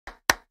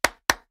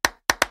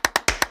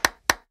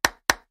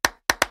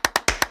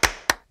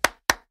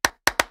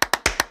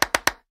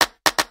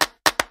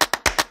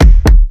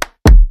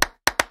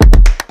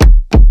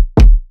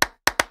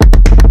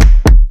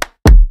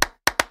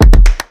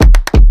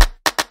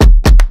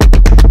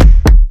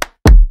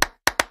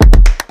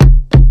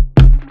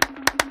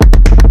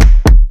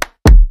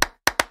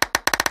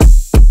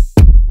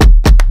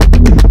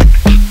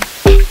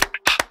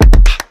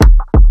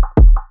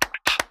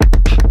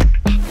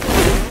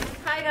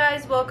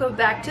welcome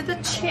back to the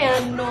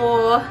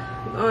channel.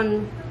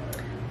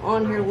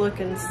 On here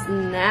looking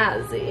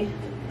snazzy.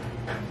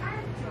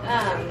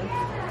 I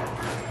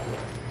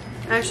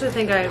actually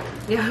think I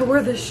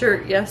wore this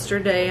shirt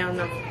yesterday on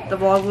the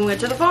vlog when we went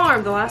to the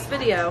farm, the last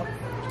video.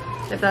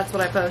 If that's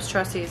what I post,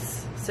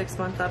 Trusty's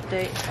 6-month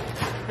update.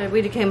 And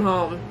we came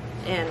home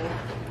and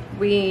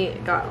we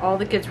got all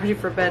the kids ready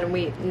for bed and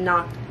we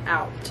knocked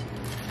out.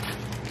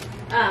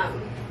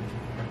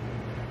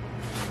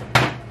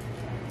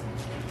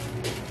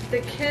 The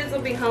kids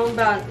will be home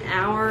about an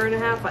hour and a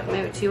half, like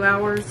maybe 2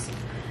 hours.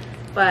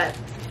 But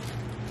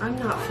I'm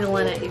not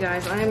feeling it, you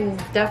guys. I'm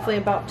definitely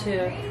about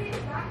to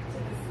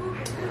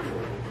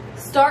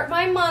start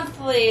my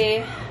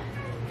monthly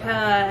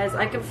because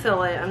I can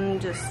feel it.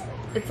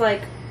 It's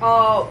like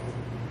about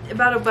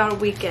a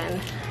weekend.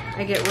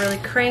 I get really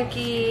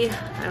cranky.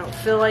 I don't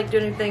feel like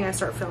doing anything. I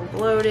start feeling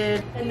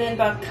bloated. And then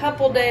about a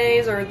couple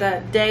days or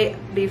the day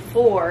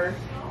before,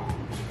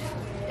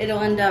 it'll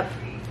end up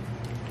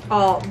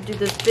I'll do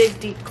this big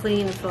deep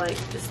clean and feel like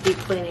just deep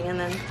cleaning, and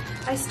then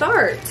I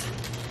start.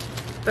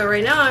 But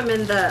right now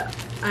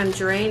I'm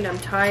drained, I'm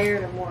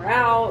tired, I'm wore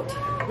out.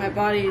 My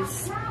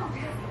body's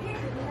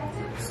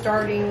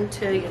starting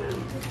to,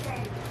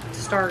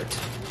 start.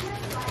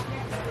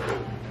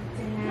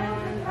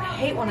 And I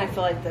hate when I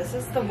feel like this.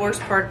 This is the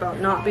worst part about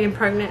not being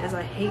pregnant is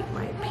I hate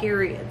my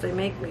periods. They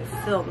make me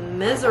feel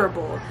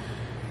miserable.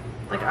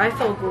 Like I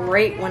feel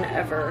great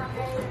whenever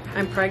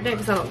I'm pregnant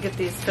because I don't get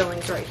these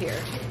feelings right here.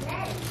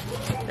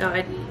 Now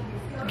I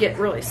get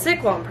really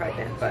sick while I'm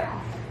pregnant, but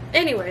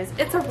anyways,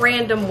 it's a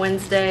random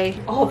Wednesday.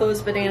 All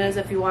those bananas,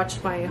 if you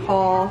watched my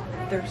haul,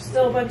 there's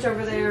still a bunch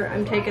over there.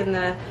 I'm taking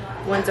the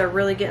ones that are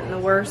really getting the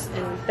worst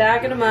and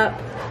bagging them up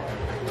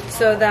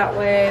so that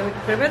way we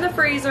can put them in the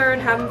freezer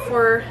and have them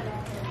for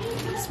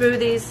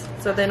smoothies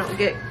so they don't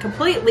get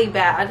completely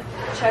bad.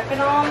 Checking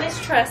on Miss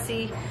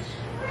Tressie,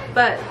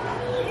 but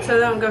so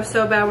they don't go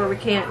so bad where we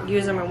can't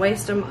use them and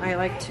waste them, I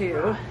like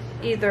to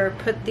either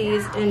put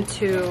these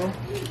into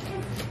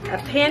a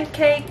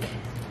pancake,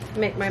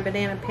 make my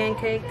banana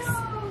pancakes,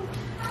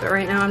 but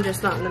right now I'm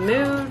just not in the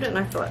mood, and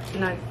I feel like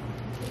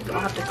I'll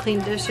have to clean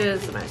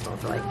dishes, and I just don't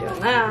feel like doing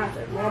that,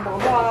 and blah blah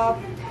blah.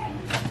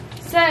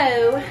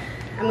 So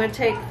I'm going to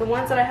take the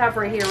ones that I have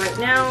right here right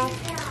now,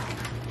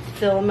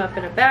 fill them up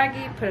in a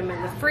baggie, put them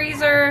in the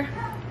freezer,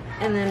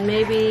 and then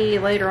maybe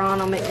later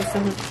on I'll make me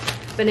some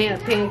banana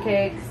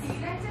pancakes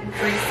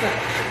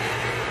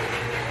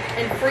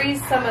and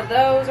freeze some of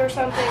those or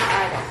something.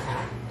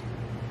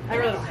 I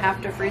really don't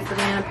have to freeze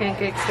banana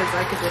pancakes because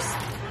I could just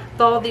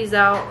thaw these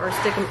out or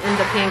stick them in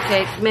the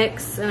pancake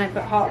mix, and I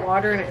put hot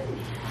water in it.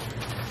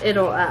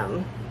 It'll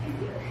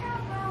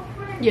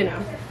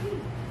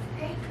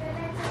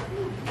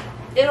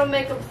it'll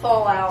make them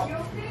thaw out.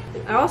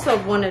 I also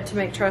wanted to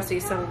make Trusty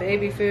some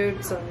baby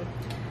food, some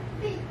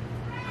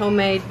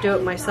homemade do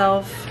it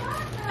myself.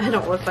 I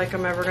don't look like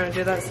I'm ever going to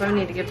do that, so I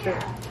need to get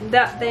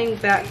that thing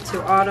back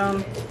to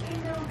Autumn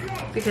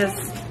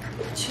because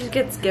she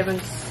gets given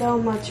so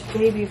much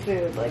baby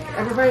food. Like,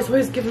 everybody's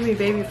always giving me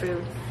baby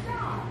food,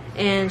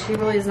 and she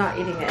really is not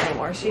eating it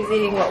anymore. She's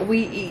eating what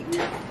we eat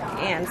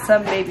and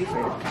some baby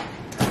food.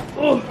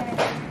 Ugh.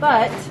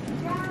 But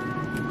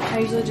I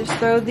usually just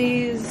throw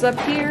these up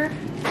here.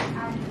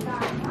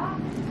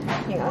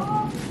 Hang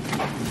on.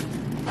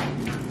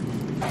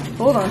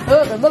 Hold on.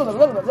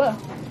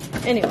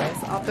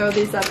 Anyways, I'll throw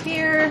these up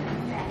here.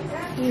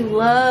 We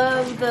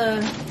love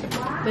the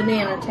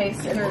banana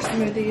taste in our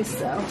smoothies,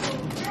 so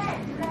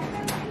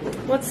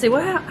let's see.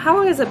 How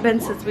long has it been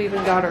since we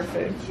even got our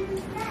food?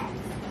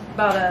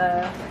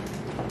 About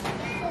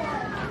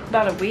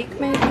a week,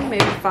 maybe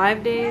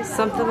 5 days,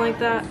 something like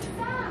that.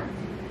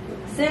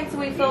 Since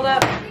we filled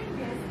up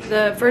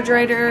the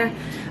refrigerator,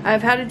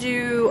 I've had to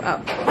do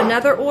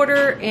another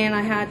order, and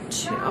I had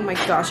to, oh my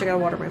gosh, I gotta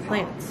water my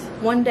plants.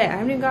 One day, I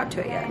haven't even got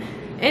to it yet.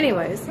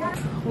 Anyways,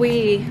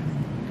 we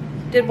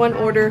did one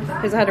order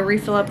because I had to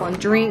refill up on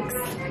drinks.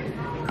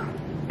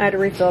 I had to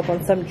refill up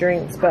on some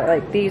drinks, but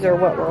like these are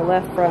what were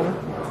left from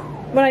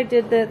when I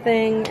did the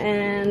thing,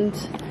 and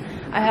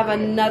I have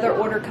another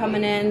order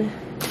coming in.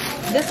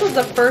 This was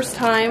the first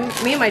time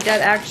me and my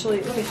dad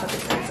actually, let me shut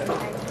this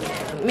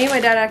thing. Me and my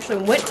dad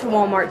actually went to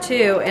Walmart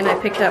too, and I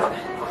picked up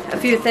a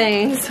few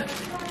things.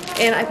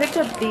 And I picked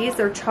up these,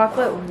 they're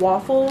chocolate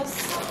waffles,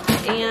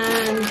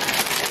 and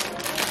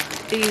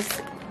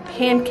these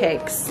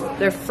pancakes.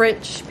 They're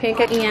French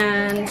pancakes,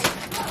 and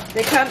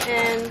they come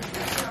in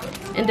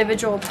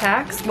individual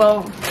packs.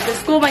 Well, the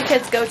school my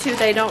kids go to,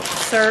 they don't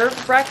serve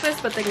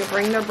breakfast, but they can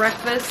bring their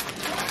breakfast.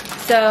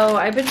 So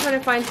I've been trying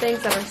to find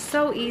things that are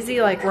so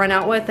easy, like run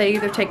out with. They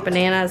either take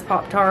bananas,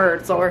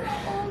 Pop-Tarts, or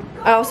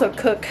I also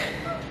cook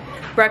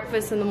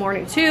breakfast in the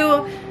morning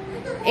too.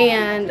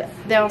 And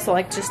they also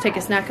like just take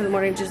a snack in the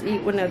morning, just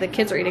eat when the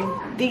kids are eating.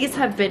 These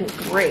have been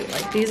great.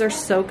 Like, these are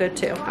so good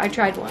too. I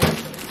tried one.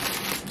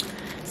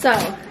 So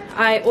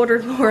I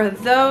ordered more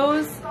of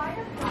those.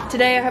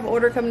 Today I have an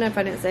order coming up.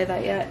 I didn't say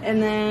that yet.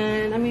 And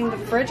then, I mean, the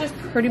fridge is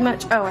pretty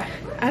much, oh, I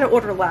had an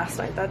order last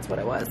night. That's what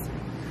it was.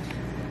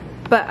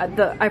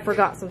 But I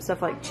forgot some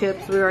stuff like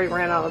chips. We already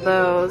ran out of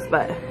those,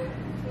 but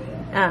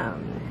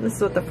this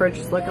is what the fridge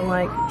is looking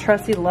like.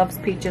 Tressie loves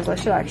peaches. I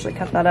should actually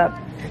cut that up.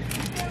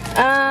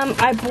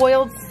 I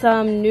boiled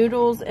some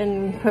noodles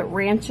and put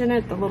ranch in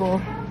it, the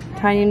little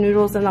tiny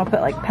noodles, and I'll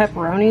put like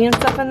pepperoni and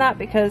stuff in that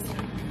because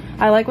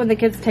I like when the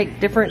kids take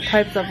different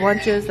types of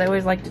lunches. They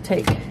always like to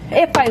take,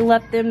 if I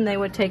let them, they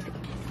would take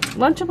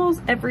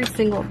Lunchables every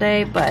single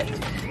day, but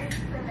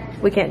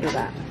we can't do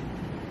that.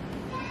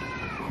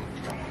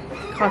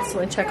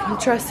 Constantly check on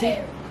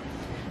Tressie.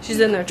 She's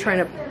in there trying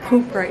to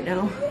poop right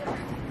now.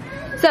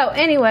 So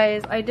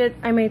anyways,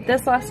 I made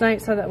this last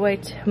night so that way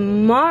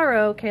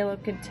tomorrow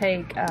Caleb could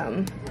take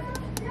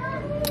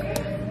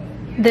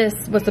this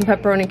with some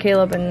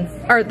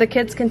pepperoni. Or the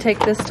kids can take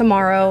this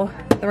tomorrow,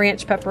 the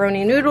ranch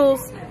pepperoni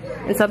noodles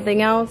and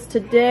something else.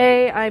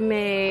 Today I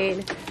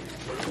made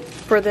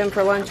for them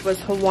for lunch was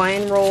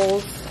Hawaiian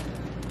rolls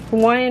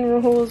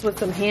with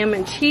some ham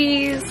and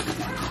cheese.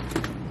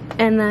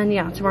 And then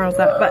yeah, tomorrow's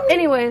that. But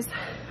anyways,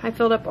 I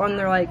filled up on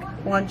their like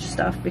lunch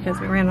stuff because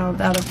we ran out of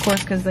that, of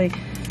course, because they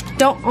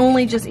don't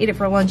only just eat it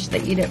for lunch,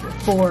 they eat it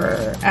for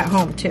at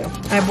home too.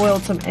 I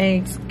boiled some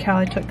eggs.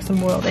 Callie took some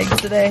boiled eggs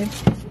today.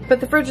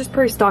 But the fridge is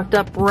pretty stocked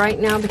up right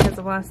now because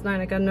of last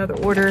night. I got another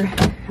order,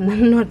 and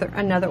then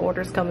another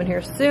order's coming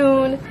here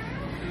soon.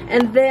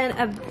 And then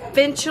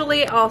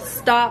eventually I'll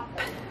stop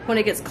when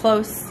it gets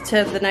close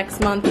to the next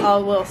month. I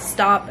will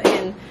stop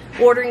in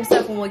ordering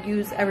stuff and we'll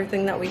use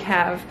everything that we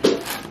have.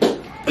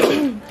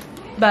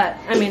 But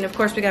I mean, of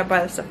course we gotta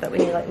buy the stuff that we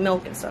need, like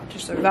milk and stuff to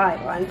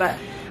survive on. But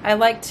I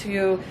like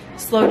to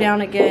slow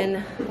down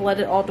again, let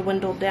it all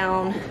dwindle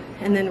down,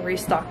 and then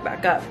restock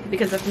back up.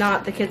 Because if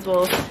not, the kids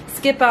will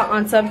skip out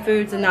on some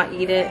foods and not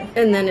eat it,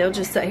 and then it'll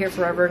just sit here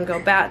forever and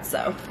go bad.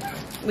 So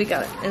we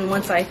got it. And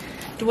once I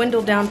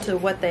dwindle down to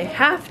what they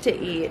have to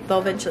eat,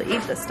 they'll eventually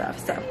eat this stuff.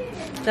 So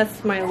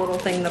that's my little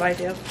thing that I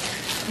do.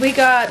 We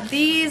got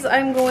these.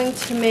 I'm going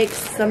to make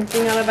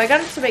something out of. I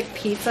got it to make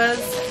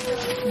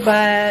pizzas,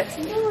 but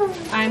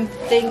I'm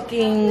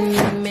thinking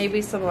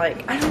maybe some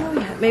like, I don't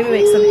know yet, maybe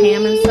make some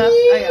ham and stuff.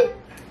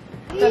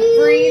 The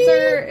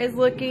freezer is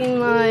looking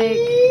like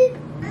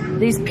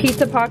these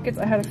pizza pockets.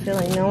 I had a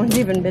feeling no one's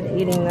even been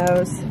eating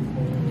those.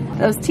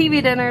 Those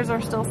TV dinners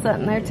are still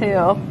sitting there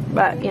too,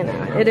 but you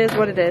know, it is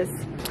what it is.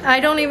 I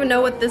don't even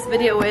know what this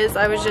video is.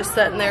 I was just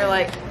sitting there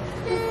like,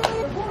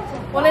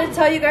 wanted to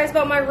tell you guys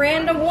about my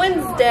Random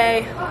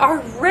Wednesday. Our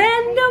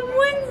Random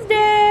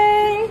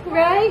Wednesday,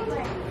 right?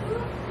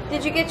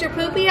 Did you get your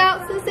poopy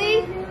out,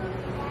 Sissy?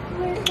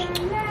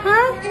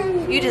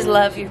 Huh? You just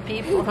love your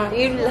people, huh?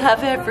 You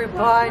love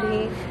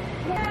everybody.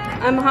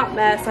 I'm a hot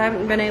mess. I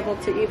haven't been able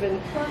to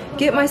even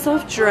get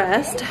myself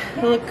dressed.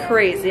 I look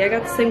crazy. I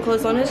got the same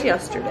clothes on as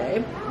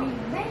yesterday.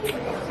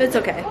 But it's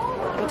okay.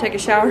 I'll take a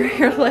shower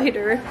here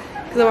later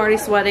because I'm already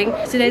sweating.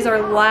 Today's our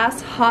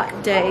last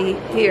hot day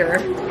here.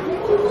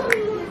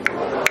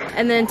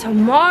 And then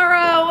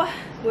tomorrow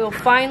we'll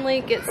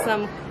finally get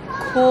some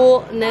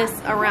coolness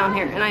around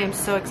here, and I am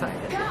so excited.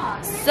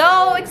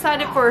 So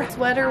excited for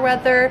sweater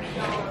weather.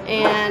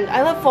 And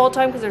I love fall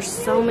time because there's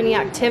so many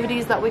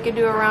activities that we can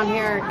do around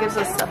here. It gives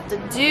us stuff to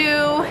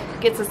do,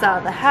 gets us out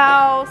of the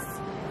house.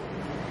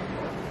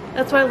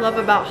 That's what I love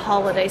about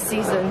holiday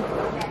season.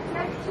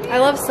 I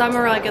love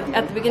summer. Like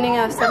at the beginning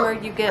of summer,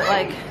 you get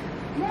like,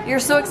 you're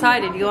so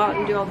excited. You go out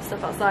and do all the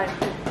stuff outside.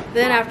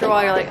 Then after a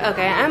while, you're like,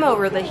 okay, I'm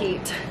over the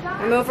heat.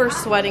 I'm over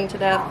sweating to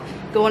death,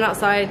 going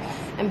outside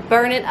and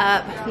burning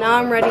up. Now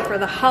I'm ready for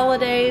the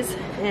holidays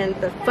and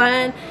the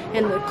fun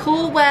and the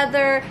cool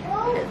weather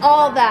and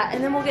all that.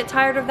 And then we'll get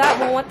tired of that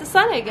and we'll want the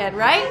sun again,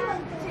 right?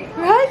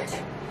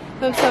 Right?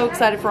 I'm so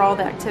excited for all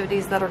the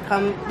activities that are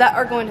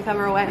going to come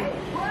our way.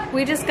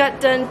 We just got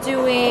done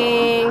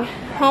doing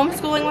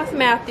homeschooling with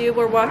Matthew.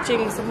 We're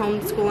watching some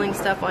homeschooling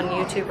stuff on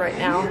YouTube right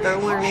now. They're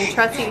learning.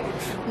 Tressie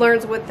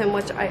learns with him,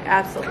 which I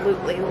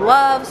absolutely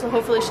love. So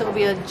hopefully she'll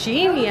be a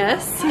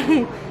genius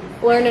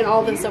learning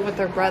all this stuff with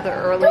her brother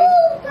early.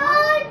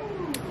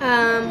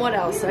 What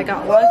else? I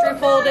got laundry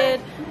folded.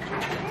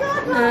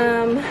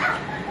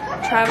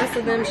 Travis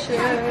and them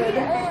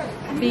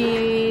should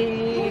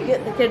be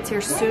getting the kids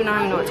here soon. I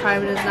don't know what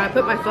time it is now. I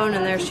put my phone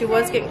in there. She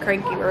was getting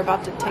cranky. We were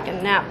about to take a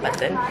nap, but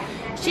then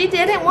she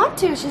didn't want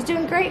to. She's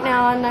doing great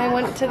now, and I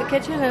went to the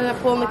kitchen and ended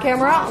up pulling the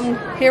camera out, and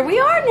here we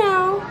are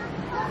now.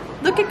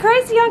 Looking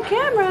crazy on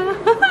camera.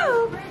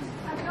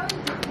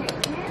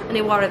 I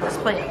need to water those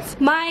plants.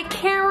 My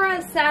camera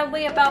is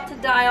sadly about to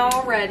die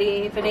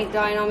already. If it ain't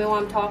dying on me while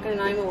I'm talking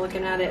and I'm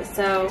looking at it.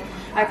 So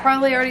I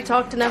probably already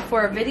talked enough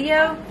for a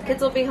video.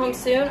 Kids will be home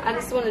soon. I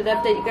just wanted to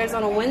update you guys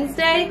on a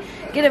Wednesday.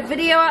 Get a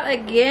video out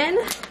again.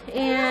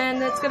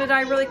 And it's going to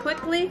die really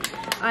quickly.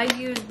 I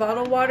use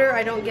bottled water.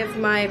 I don't give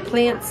my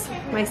plants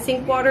my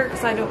sink water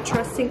because I don't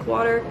trust sink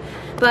water.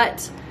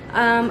 But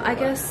I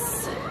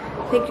guess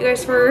thank you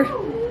guys for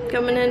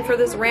coming in for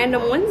this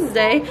Random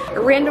Wednesday. A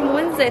Random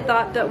Wednesday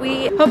thought that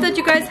we hope that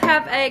you guys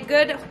have a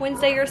good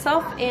Wednesday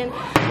yourself, and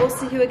we'll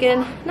see you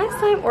again next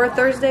time, or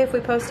Thursday if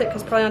we post it,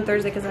 because probably on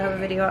Thursday because I have a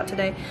video out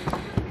today.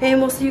 And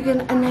we'll see you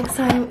again next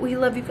time. We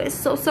love you guys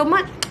so, so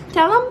much.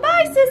 Tell them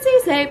bye,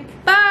 sissy. Say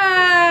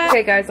bye.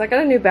 Okay, guys, I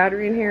got a new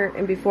battery in here.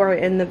 And before I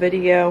end the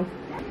video,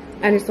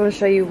 I just want to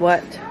show you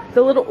what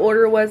the little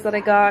order was that I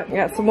got. I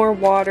got some more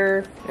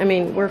water. I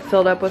mean, we're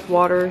filled up with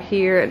water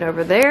here and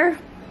over there.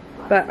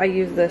 But I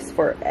use this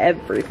for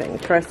everything.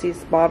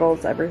 Trusty's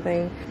bottles,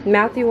 everything.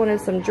 Matthew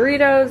wanted some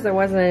Doritos. There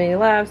wasn't any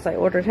left, so I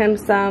ordered him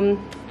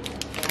some.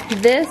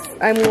 This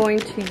I'm going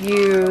to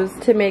use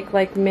to make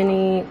like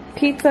mini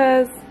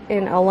pizzas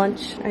and a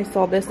lunch. I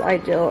saw this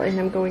ideal and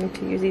I'm going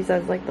to use these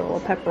as like the little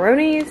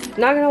pepperonis.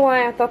 Not gonna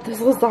lie, I thought this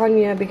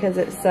lasagna, because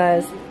it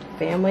says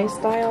family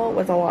style,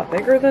 was a lot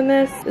bigger than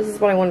this. This is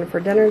what I wanted for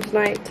dinner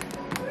tonight.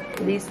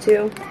 These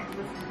two.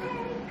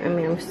 I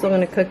mean, I'm still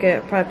gonna cook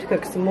it. Probably have to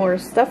cook some more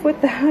stuff with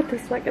that.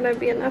 That's not gonna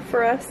be enough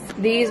for us.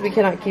 These we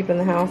cannot keep in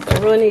the house. I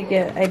really need to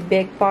get a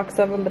big box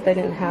of them, but they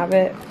didn't have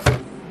it.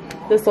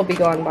 This will be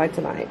gone by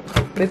tonight.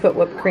 We put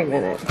whipped cream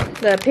in it.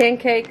 The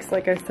pancakes,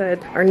 like I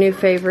said, our new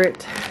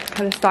favorite.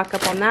 Kind of stock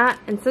up on that.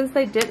 And since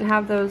they didn't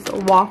have those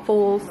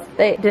waffles,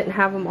 they didn't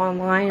have them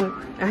online,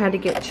 I had to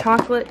get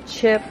chocolate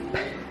chip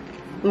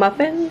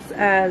muffins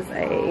as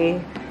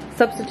a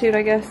substitute,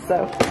 I guess.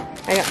 So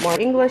I got more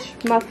English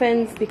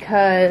muffins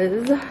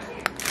because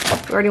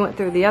we already went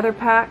through the other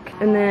pack.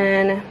 And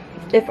then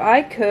if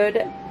I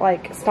could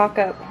like stock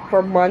up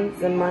for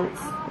months and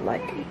months,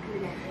 like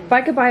if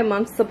I could buy a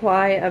month's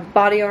supply of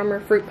Body Armor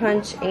fruit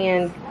punch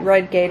and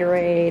red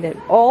Gatorade and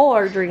all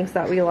our drinks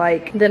that we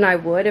like, then I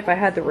would if I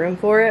had the room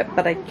for it,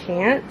 but I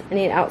can't. I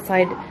need an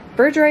outside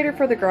refrigerator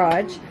for the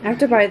garage. I have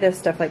to buy this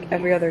stuff like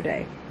every other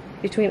day.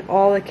 Between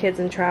all the kids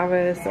and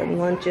Travis and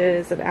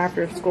lunches and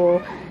after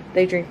school,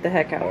 they drink the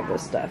heck out of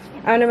this stuff.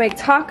 I'm gonna make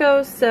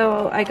tacos,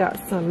 so I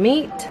got some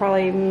meat.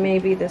 Probably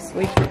maybe this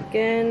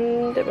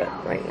weekend,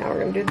 but right now we're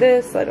gonna do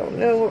this. I don't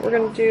know what we're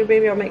gonna do.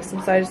 Maybe I'll make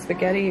some side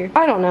spaghetti.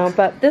 I don't know,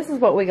 but this is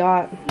what we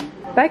got.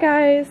 Bye,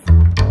 guys.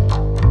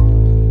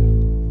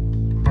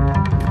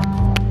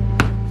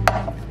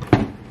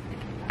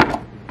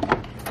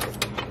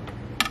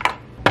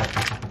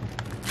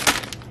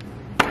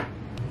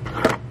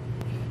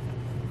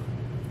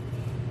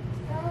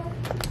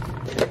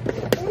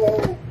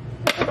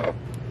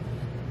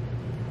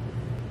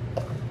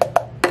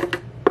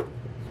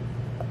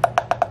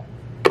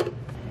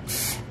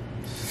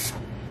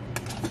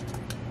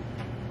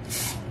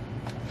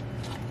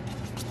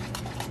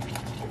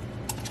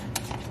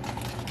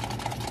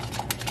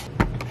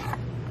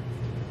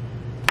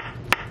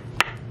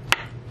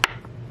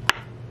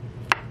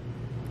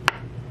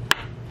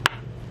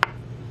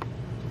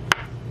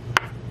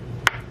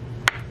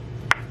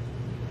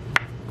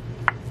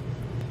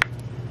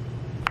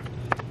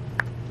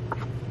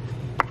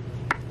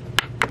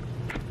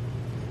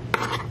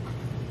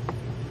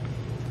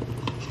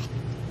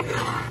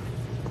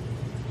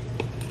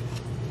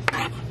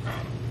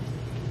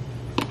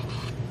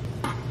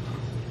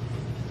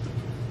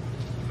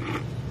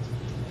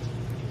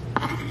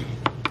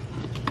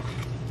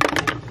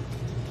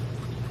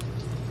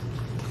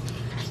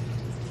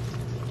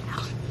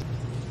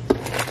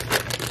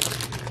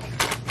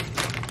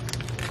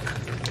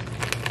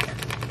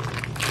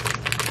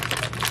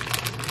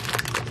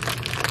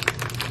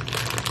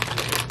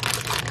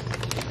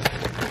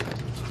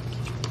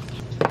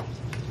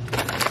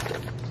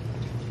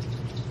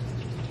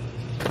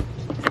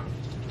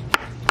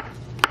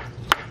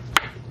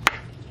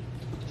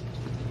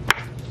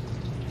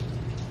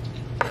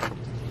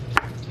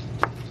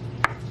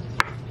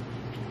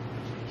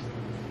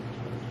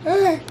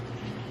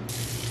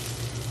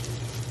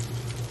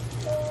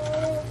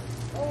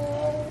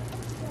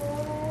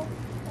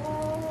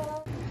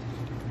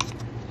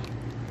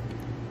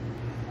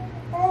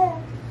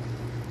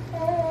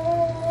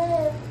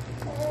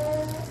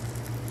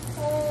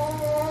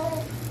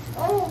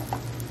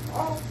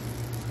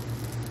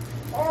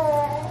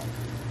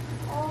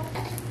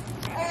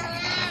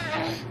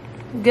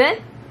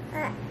 Good?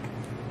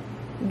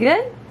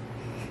 Good?